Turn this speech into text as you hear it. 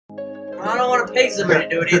I don't want to pay somebody to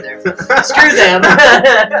do it either. Screw them.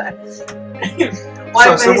 Why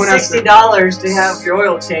pay $60 to have your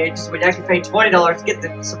oil changed when I can pay $20 to get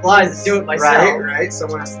the supplies and do it myself? Right.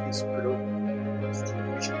 Someone has to be screwed over.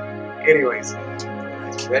 Anyways,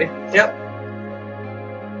 ready? Yep.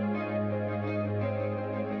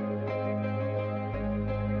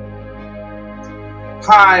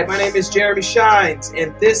 Hi, my name is Jeremy Shines,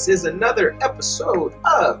 and this is another episode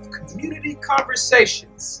of Community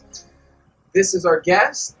Conversations. This is our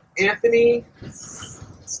guest, Anthony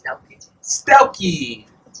Stuelke.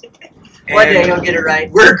 One day you'll get it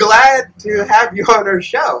right. We're glad to have you on our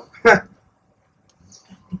show.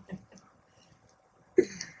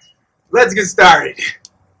 Let's get started.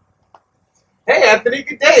 Hey, Anthony,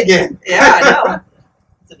 good day again. Yeah, I know.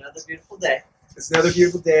 It's another beautiful day. It's another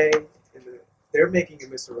beautiful day. They're making a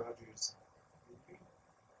Mr. Rogers movie.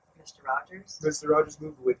 Mr. Rogers? Mr. Rogers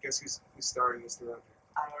movie with, guess who's starring Mr. Rogers?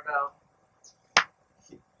 I don't know.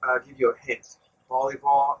 I'll give you a hint.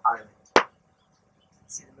 Volleyball Island. Let's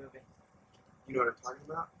see the movie. You know what I'm talking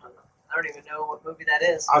about? I don't even know what movie that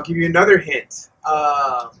is. I'll give you another hint.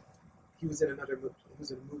 He was in another movie. He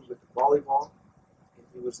was in a movie with the volleyball. And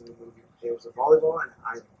he was in the movie. It was a volleyball and an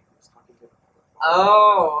island. He was talking to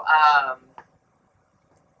Oh,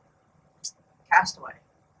 Castaway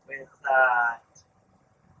with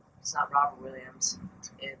it's not Robert Williams,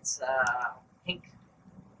 it's Hank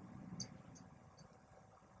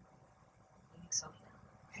something.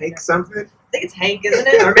 Hank something? I think it's Hank, isn't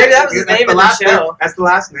it? Or maybe that was his name in the show. That's the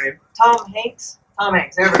last name. Tom Hanks,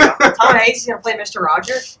 there we go. Tom Hanks is gonna play Mr.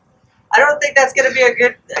 Rogers. I don't think that's gonna be a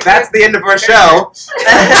good. That's the end of our show.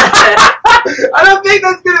 I don't think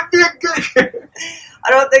that's gonna be a good. I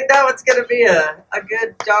don't think that one's gonna be a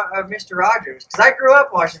good Mr. Rogers, because I grew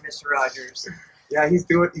up watching Mr. Rogers. Yeah, he's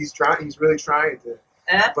trying. He's really trying to.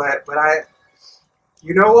 Eh? But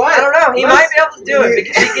you know what? I don't know. He might be able to do it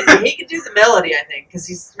because he can do the melody. I think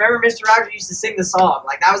because remember Mr. Rogers used to sing the song.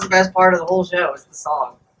 Like that was the best part of the whole show was the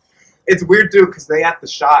song. It's weird too because they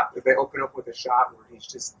open up with a shot where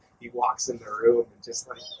he walks in the room and just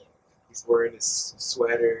like he's wearing his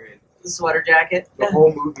sweater and the sweater jacket. The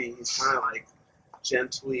whole movie he's kind of like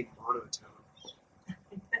gently monotone.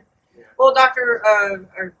 Yeah. Well,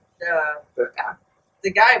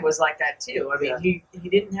 the guy was like that too. I mean, he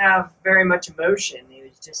didn't have very much emotion. He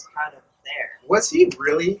was just kind of there. Was he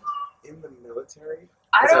really in the military?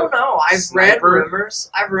 I don't know. I've read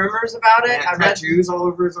rumors. I've rumors about it. I've read tattoos all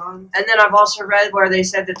over his arms. And then I've also read where they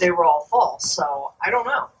said that they were all false. So I don't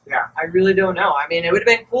know. Yeah. I really don't know. I mean, it would have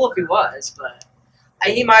been cool if he was, but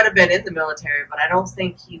he might have been in the military. But I don't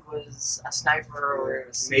think he was a sniper or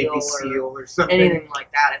a Navy SEAL or something. Anything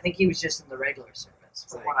like that. I think he was just in the regular service,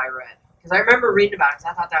 from what I read. Because I remember reading about it.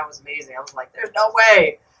 Because I thought that was amazing. I was like, "There's no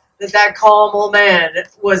way that calm old man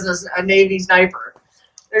was a Navy sniper.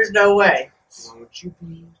 There's no way." Won't you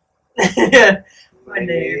be my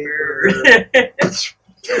neighbor?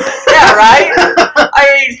 Yeah, right?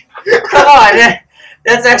 I mean, come on.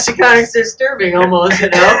 That's actually kind of disturbing almost, you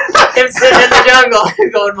know? Him sitting in the jungle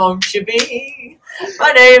going, "Won't you be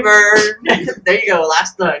my neighbor?" There you go,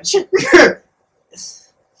 last lunch.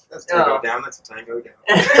 That's tango down, that's a tango down.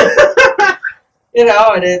 You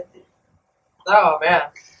know, and oh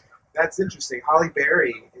man. That's interesting. Halle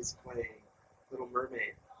Berry is playing Little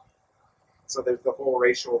Mermaid. So there's the whole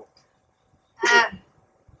racial. I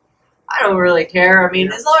don't really care. I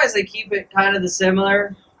mean, as long as they keep it kind of the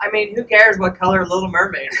similar. I mean, who cares what color Little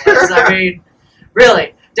Mermaid was? I mean,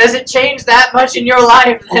 really, does it change that much in your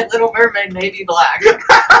life that Little Mermaid may be black?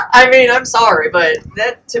 I mean, I'm sorry, but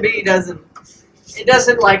that to me doesn't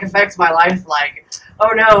like affect my life. Like,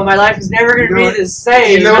 oh no, my life is never going to be the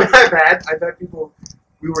same. You know what I've had? I've had people.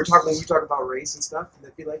 We talk about race and stuff, and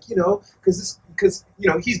they'd be like, because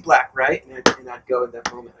he's black, right? And I'd go in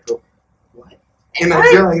that moment, I'd go, what? And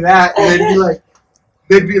I'd go like that, and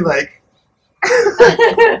they'd be like,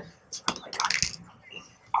 I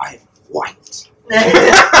am white.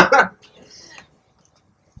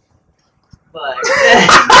 But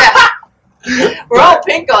yeah, we're all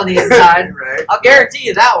pink on the inside. Right. I'll guarantee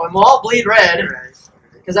you that one. We'll all bleed red,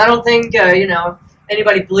 because I don't think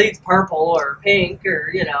anybody bleeds purple or pink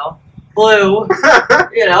or blue.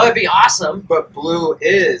 It'd be awesome. But blue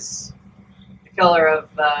is the color of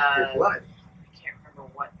your blood. I can't remember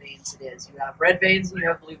what veins it is. You have red veins and you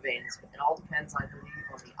have blue veins. It all depends, I believe,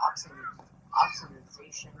 on the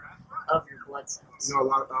oxidation of your blood cells. You know a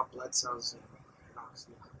lot about blood cells and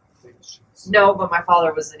oxidation. No, but my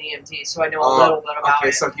father was an EMT, so I know a little bit about it.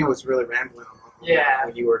 Okay, so he was really rambling on that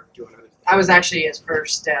when you were doing other things. I was actually his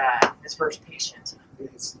first patient.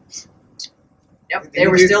 Yep, they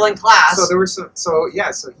were still in class. So there were some. So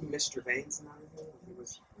yeah, so he missed your veins and everything. He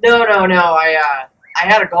was. No. I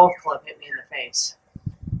had a golf club hit me in the face.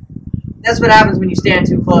 That's what happens when you stand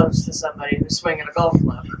too close to somebody who's swinging a golf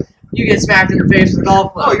club. You get smacked in the face with a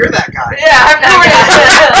golf club. Oh, you're that guy. Yeah, I'm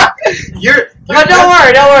that guy. But don't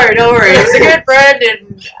worry. He was a good friend,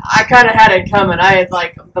 and I kind of had it coming. I had,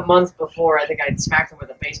 like, the month before, I think I'd smacked him with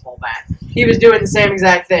a baseball bat. He was doing the same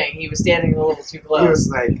exact thing. He was standing a little too close.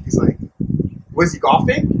 He's like, was he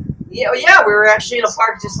golfing? Yeah, we were actually in a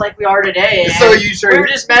park just like we are today. And so you sure? We were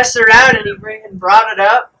just messing around, and he brought it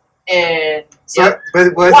up, and so, yep,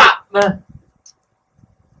 but was whop,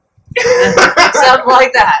 something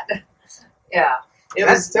like that. Yeah,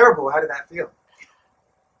 That's terrible. How did that feel?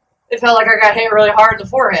 It felt like I got hit really hard in the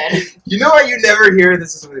forehead. You know what you never hear?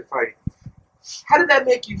 This is really funny. How did that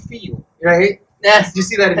make you feel? Right? Did you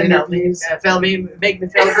see that in interviews? It make me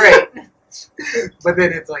feel great. But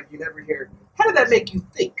then it's like you never hear. How did that make you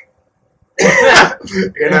think?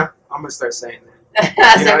 You know, I'm gonna start saying that.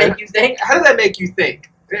 How does that make you think? How did that make you think?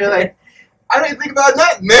 You're like, I didn't think about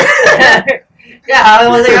nothing, man. Yeah, the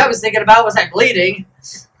only thing I was thinking about was that bleeding.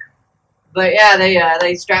 But yeah,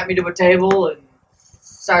 they strapped me to a table and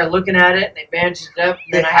started looking at it. And they bandaged it up.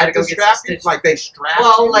 And then I had to go get some stitches. Like they strapped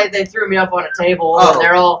Well, you? like they threw me up on a table. Oh. And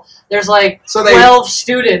there's like 12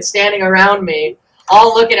 students standing around me,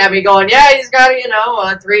 all looking at me, going, "Yeah, he's got a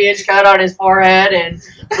 3-inch cut on his forehead and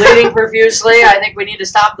bleeding profusely. I think we need to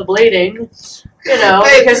stop the bleeding."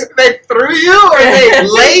 Because they threw you, or they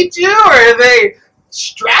laid you, or they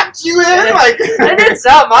strapped you in. Like I did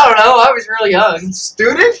something. I don't know. I was really young.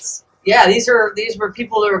 Students? Yeah, these were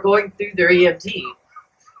people that were going through their EMT.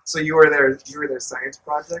 So you were their science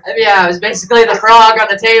project? Yeah, I was basically the frog on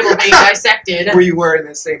the table being dissected. Were you wearing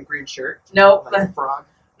the same green shirt? Nope. Like a frog?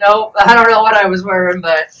 Nope. I don't know what I was wearing,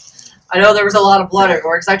 but I know there was a lot of blood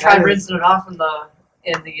everywhere because I tried rinsing it off in the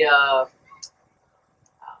oh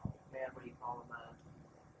man, what do you call them?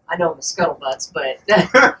 I know them as scuttlebutts, but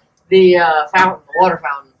the fountain, the water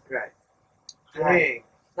fountain. Right. Dang.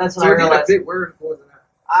 That's what I realized. Big word. What was that?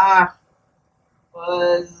 I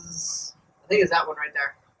think it's that one right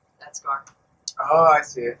there. That scar. Oh, I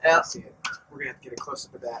see it. Yep. I see it. We're gonna have to get a close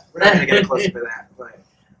up of that. We're not gonna get a close up of that, but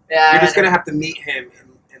yeah, you're just gonna have to meet him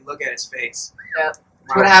and look at his face. Yeah.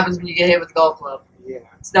 That's what happens when you get hit with a golf club. Yeah.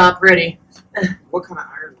 It's not pretty. What kind of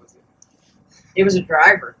iron was it? It was a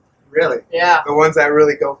driver. Really? Yeah. The ones that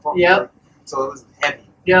really go far. Yep. So it was heavy.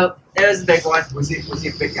 Yep. It was a big one. Was he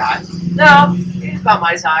a big guy? No, he was about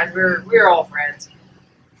my size. We were all friends.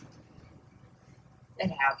 It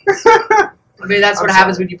happens. I mean, that's what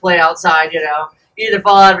happens when you play outside. You either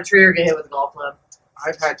fall out of a tree or get hit with a golf club.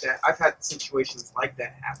 I've had situations like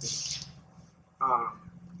that happen.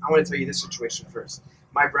 I want to tell you this situation first.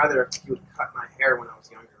 My brother, he would cut my hair when I was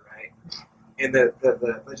younger, right? And the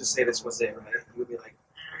let's just say this was it, right? He would be like,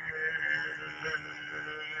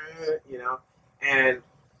 and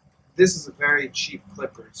this is a very cheap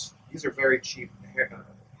clippers. These are very cheap hair cutters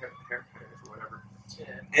or whatever. Yeah.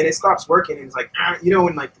 And it stops working, and it's like,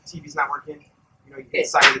 when like the TV's not working, you get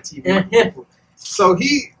inside of the TV. So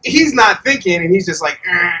he's not thinking, and he's just like,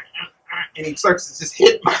 and he starts to just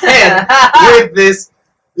hit my head with this,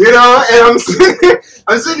 and I'm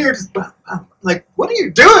sitting here just like, what are you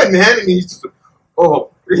doing, man? And he's just,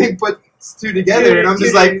 he put two together, and I'm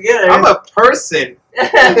just like, I'm a person.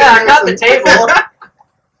 I got the table.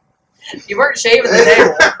 You weren't shaving the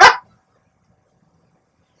table.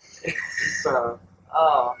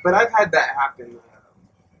 But I've had that happen.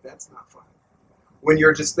 That's not fun. When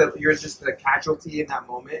you're just a casualty in that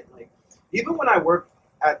moment. Like even when I worked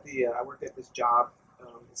at this job,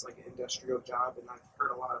 it's like an industrial job, and I've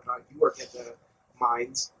heard a lot about. You work at the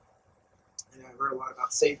mines, and I've heard a lot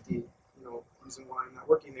about safety. Reason why I'm not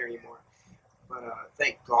working there anymore. But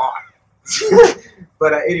thank God.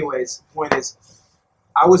 But anyways, point is,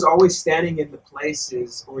 I was always standing in the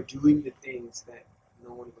places or doing the things that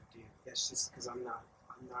no one would do. That's just because I'm not.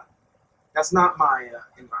 That's not my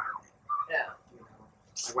environment. Yeah.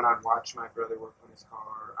 Like when I'd watch my brother work on his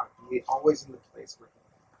car, I'd be always in the place where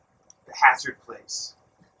the hazard place.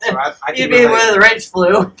 So I You'd be where the wrench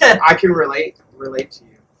flew. I can relate to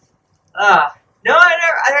you. No, I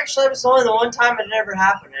never. I actually, it was only the one time it never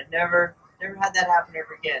happened. I'd never had that happen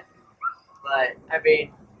ever again. But I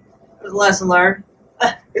mean, it was a lesson learned.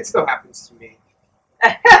 It still happens to me.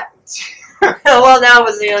 Well, now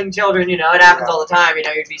with the young children, it happens all the time.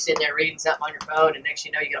 You'd be sitting there reading something on your phone, and next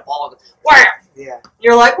you know, you get a ball. Wham! Yeah.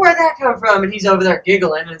 You're like, where'd that come from? And he's over there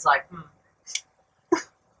giggling, and it's like,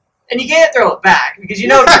 And you can't throw it back, because if you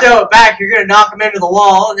throw it back, you're going to knock him into the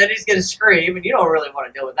wall, and then he's going to scream, and you don't really want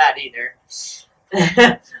to deal with that either.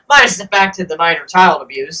 Minus the fact of the minor child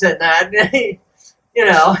abuse and that, you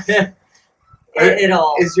know, it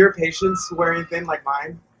all. Is your patience wearing thin like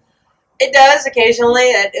mine? It does occasionally.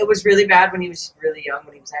 It was really bad when he was really young,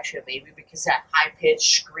 when he was actually a baby, because that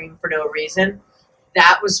high-pitched scream for no reason,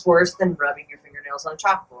 that was worse than rubbing your fingernails on a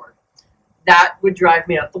chalkboard. That would drive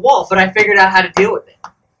me up the wall, but I figured out how to deal with it.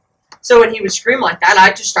 So when he would scream like that,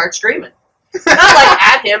 I'd just start screaming. Not like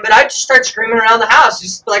at him, but I'd just start screaming around the house,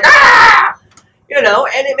 just like, ah! You know,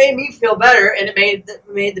 and it made me feel better, and it made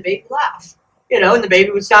the baby laugh. You know, and the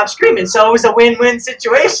baby would stop screaming, so it was a win-win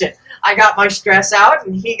situation. I got my stress out,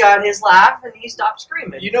 and he got his laugh, and he stopped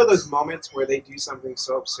screaming. You know those moments where they do something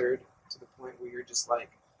so absurd to the point where you're just like,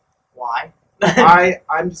 why?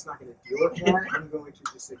 I'm just not going to deal with that. I'm going to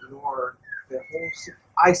just ignore the whole...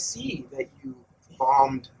 I see that you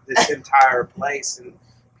bombed this entire place, and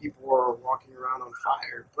people are walking around on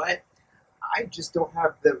fire, but I just don't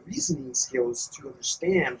have the reasoning skills to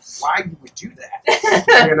understand why you would do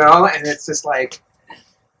that. You know? And it's just like,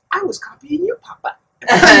 I was copying you, Papa.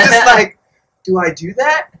 I'm just like, do I do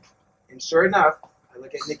that? And sure enough, I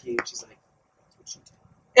look at Nikki and she's like, that's what she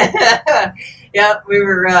did. Yeah, we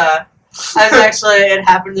were, I was actually, it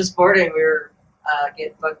happened this morning, we were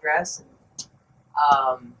getting bug dressed,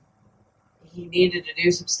 and he needed to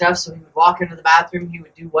do some stuff, so he would walk into the bathroom, he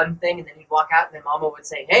would do one thing, and then he'd walk out, and then Mama would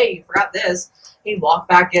say, hey, you forgot this. He'd walk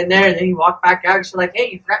back in there, and then he'd walk back out, and she's like, hey,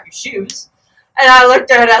 you forgot your shoes. And I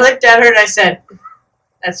looked at her, and I said,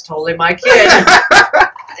 that's totally my kid.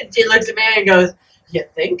 And she looks at me and goes, you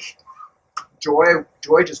think? Joy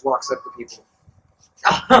just walks up to people.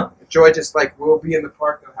 Joy just, like, we'll be in the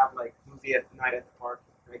park, they'll have, like, movie at night at the park,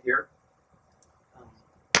 right here.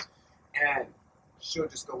 And she'll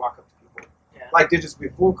just go walk up to people. Yeah. Like, there just be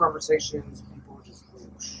full conversations, people just,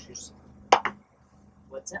 just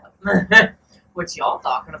what's up? What's y'all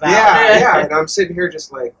talking about? Yeah, and I'm sitting here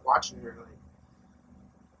just, like, watching her, like,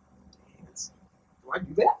 do I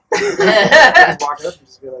do that? I just walk up and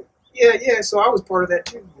just be like, yeah, so I was part of that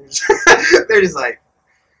too. They're just like,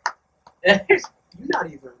 you're not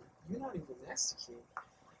even nasty.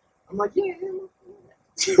 I'm like, yeah.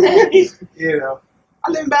 You know,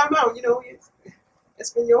 I live in Bound Mountain, you know, it's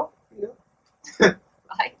Espanol, you know.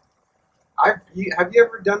 Have you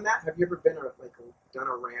ever done that? Have you ever been done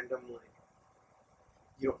a random, like,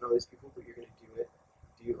 you don't know these people, but you're gonna do it?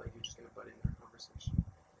 You're just gonna butt in their conversation?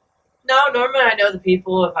 No, normally I know the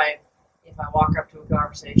people if I walk up to a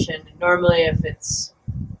conversation. And normally it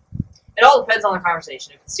all depends on the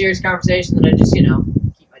conversation. If it's a serious conversation, then I just, you know,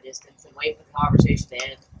 keep my distance and wait for the conversation to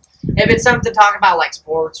end. If it's something to talk about like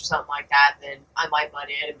sports or something like that, then I might butt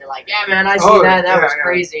in and be like, yeah, man, I see that. That was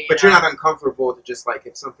crazy. But you're not uncomfortable to just, like,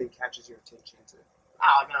 if something catches your attention to...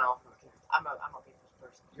 Oh, no. Okay. I'm a people's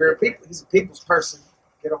person. He's a people's person.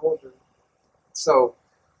 Get a hold of him. So...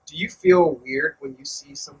 do you feel weird when you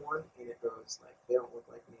see someone and it goes like, they don't look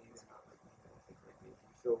like me, they're not like me, they don't think like me? Do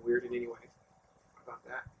you feel weird in any way about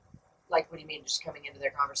that? Like, what do you mean, just coming into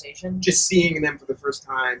their conversation? Just seeing them for the first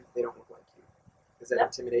time, they don't look like you. Does that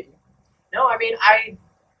intimidate you? No, I mean, I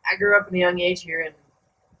grew up in a young age here in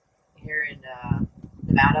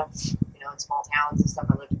Nevada, you know, in small towns and stuff.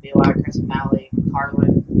 I lived in BYU, Crescent Valley,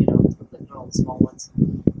 Carlin, you know, lived in all the small ones,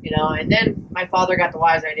 you know. And then my father got the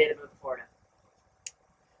wise idea to move to Florida.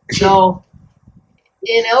 So,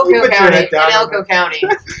 in Elko County, there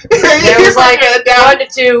was like 1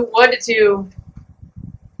 to 2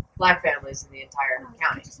 black families in the entire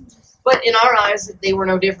county. But in our eyes, they were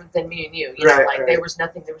no different than me and you. You know, like, there was no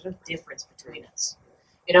difference between us.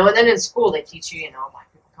 You know, and then in school they teach you, you know,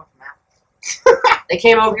 black people come from Africa. They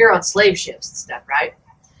came over here on slave ships and stuff, right?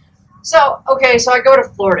 So, okay, so I go to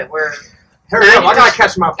Florida where... Hurry up, I gotta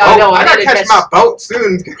catch my boat. Oh, no, I gotta catch my boat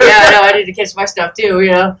soon. Yeah, no, I need to catch my stuff too,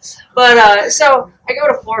 you know. But, so, I go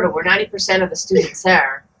to Florida where 90% of the students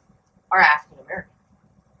there are African American.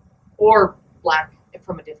 Or black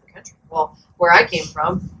from a different country. Well, where I came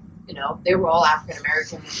from, you know, they were all African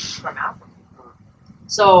American from Africa.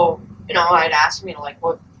 So, you know, I'd ask them, you know, like,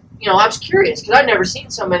 what, you know, I was curious because I'd never seen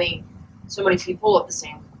so many people of the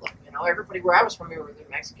same, like, you know, everybody where I was from, they were either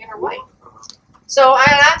Mexican or white. So I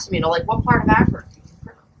asked them, you know, like, what part of Africa are you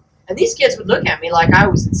from? And these kids would look at me like I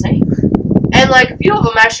was insane. And, like, a few of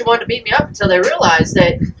them actually wanted to beat me up until they realized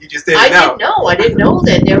that you just didn't know. I didn't know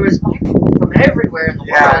that there was black people from everywhere in the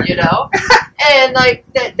world, you know? And, like,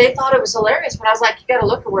 they thought it was hilarious, but I was like, you got to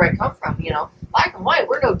look at where I come from, you know? Black and white,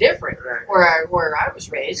 we're no different where I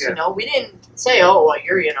was raised, you know? We didn't say, oh, well,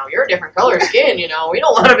 you're a different color of skin, you know? We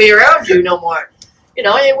don't want to be around you no more. You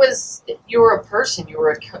know, it was, you were a person, you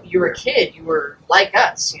were a kid, you were like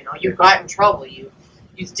us, you know, you got in trouble, you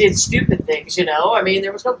did stupid things, you know, I mean,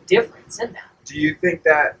 there was no difference in that. Do you think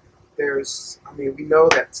that there's, I mean, we know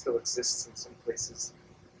that still exists in some places,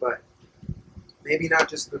 but maybe not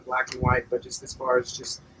just the black and white, but just as far as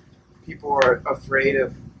just people are afraid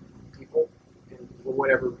of people, and for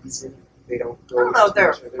whatever reason, they don't go. I don't know if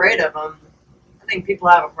they're to each other. afraid of them. I think people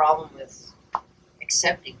have a problem with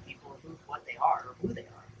accepting people who what they are or who they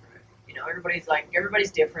are. Right. You know,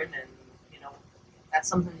 everybody's different, and you know that's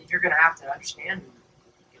something that you're going to have to understand and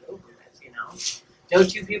get over with. You know, no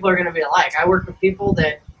two people are going to be alike. I work with people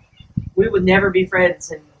that we would never be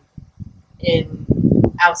friends in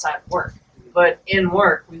outside of work, but in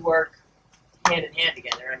work we work hand in hand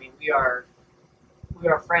together. I mean, we are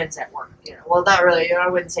friends at work. You know, well, not really. I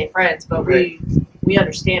wouldn't say friends, but we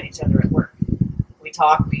understand each other at work. We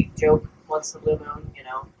talk, we joke once in the blue moon. You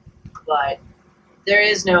know, but there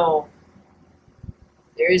is no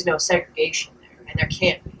segregation there, and there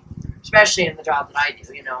can't be, especially in the job that I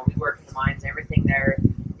do. You know, we work in the mines. Everything there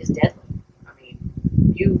is deadly. I mean,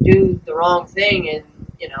 you do the wrong thing, and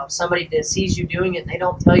you know somebody that sees you doing it, and they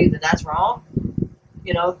don't tell you that that's wrong.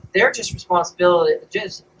 You know, they're just as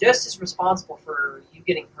responsible for you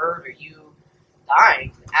getting hurt or you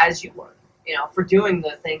dying as you were. You know, for doing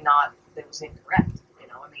the thing that was incorrect. You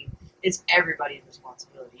know, I mean, it's everybody's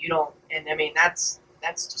responsibility. You don't, and I mean that's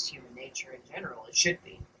just human nature in general. It should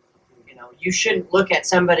be. You know, you shouldn't look at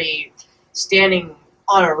somebody standing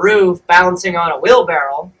on a roof balancing on a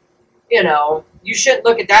wheelbarrow. You know, you shouldn't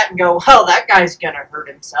look at that and go, well, that guy's gonna hurt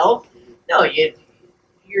himself. No,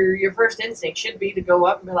 your first instinct should be to go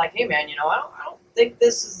up and be like, hey man, you know, I don't think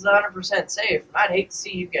this is 100% safe, and I'd hate to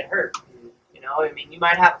see you get hurt. You know, I mean, you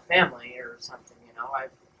might have a family or something. You know,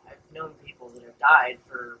 I've known people that have died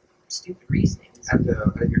for stupid reasonings. At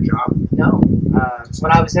your job? No,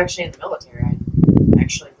 when I was actually in the military, I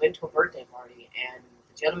actually went to a birthday party, and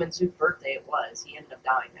the gentleman whose birthday it was, he ended up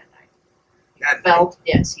dying that night.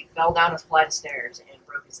 Yes, he fell down a flight of stairs and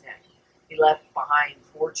broke his neck. He left behind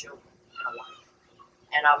 4 children and a wife.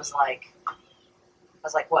 And I was like,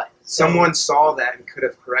 what? Someone saw that and could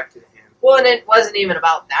have corrected him. Well, and it wasn't even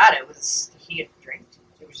about that. It was he had drank.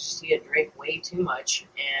 It was just he had drank way too much,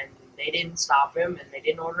 and they didn't stop him, and they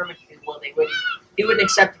didn't order him. Well, he wouldn't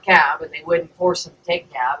accept a cab, and they wouldn't force him to take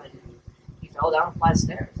a cab, and he fell down a flight of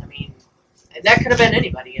stairs. I mean, and that could have been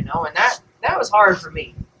anybody, you know, and that was hard for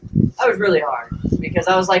me. That was really hard because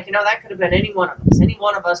I was like, you know, that could have been any one of us. Any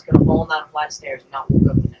one of us could have fallen down a flight of stairs and not woke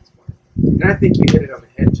up the next morning. And I think you hit it on the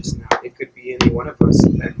head just now. It could be any one of us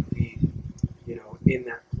that could be, you know, in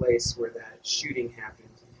that place where that shooting happened,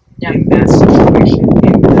 in that situation,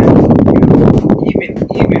 in that, you know,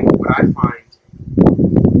 even what I find,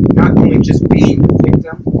 not only just being the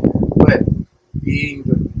victim, but being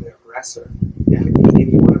the aggressor. It could be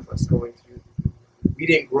any one of us going through. We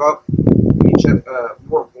didn't grow up with each other. We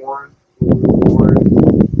were born. We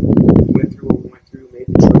went through what we went through, made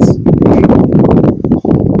the choices we made.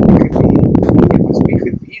 We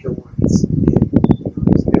could be the ones in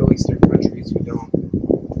these Middle Eastern countries who don't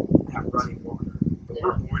have running water. But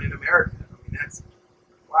we're born in America. I mean, that's,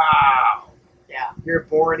 wow. Yeah. You're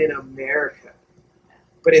born in America.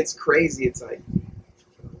 But it's crazy. It's like,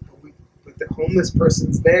 but the homeless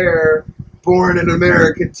person's there, born in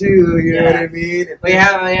America too, you know what I mean? We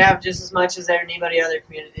have just as much as anybody other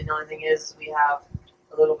community. The only thing is we have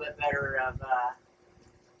a little bit better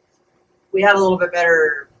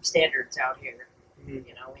standards out here. Mm-hmm.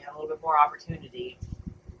 You know, we have a little bit more opportunity,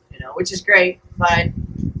 you know, which is great, but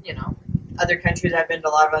you know, other countries, I've been to a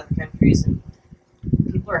lot of other countries, and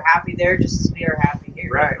people are happy there just as we are happy here.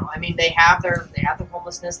 Right. You know? I mean, they have their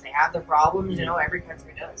homelessness, they have their problems. You know, every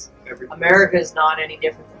country does. America is not any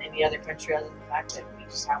different than any other country, other than the fact that we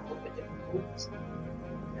just have a little bit different rules,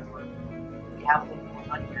 and we have a little more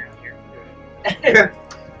money around here.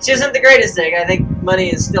 Which isn't the greatest thing. I think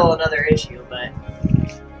money is still another issue, but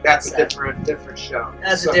that's a different show.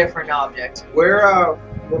 That's a different object. We're about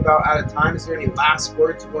out of time. Is there any last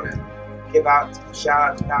words you want to give out?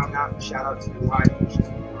 Shout out to your wife.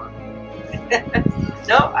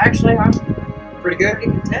 No, actually, I'm pretty good.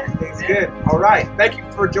 Pretty content. Things good. All right. Thank you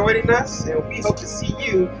for joining us, and we hope to see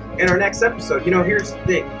you in our next episode. You know, here's the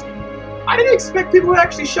thing. I didn't expect people to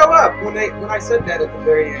actually show up when I said that at the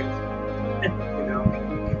very end. You know,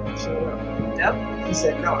 people showed up. Yep. He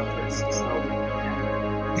said no at first. So.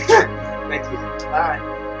 Thank you. Bye.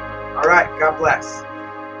 All right. God bless.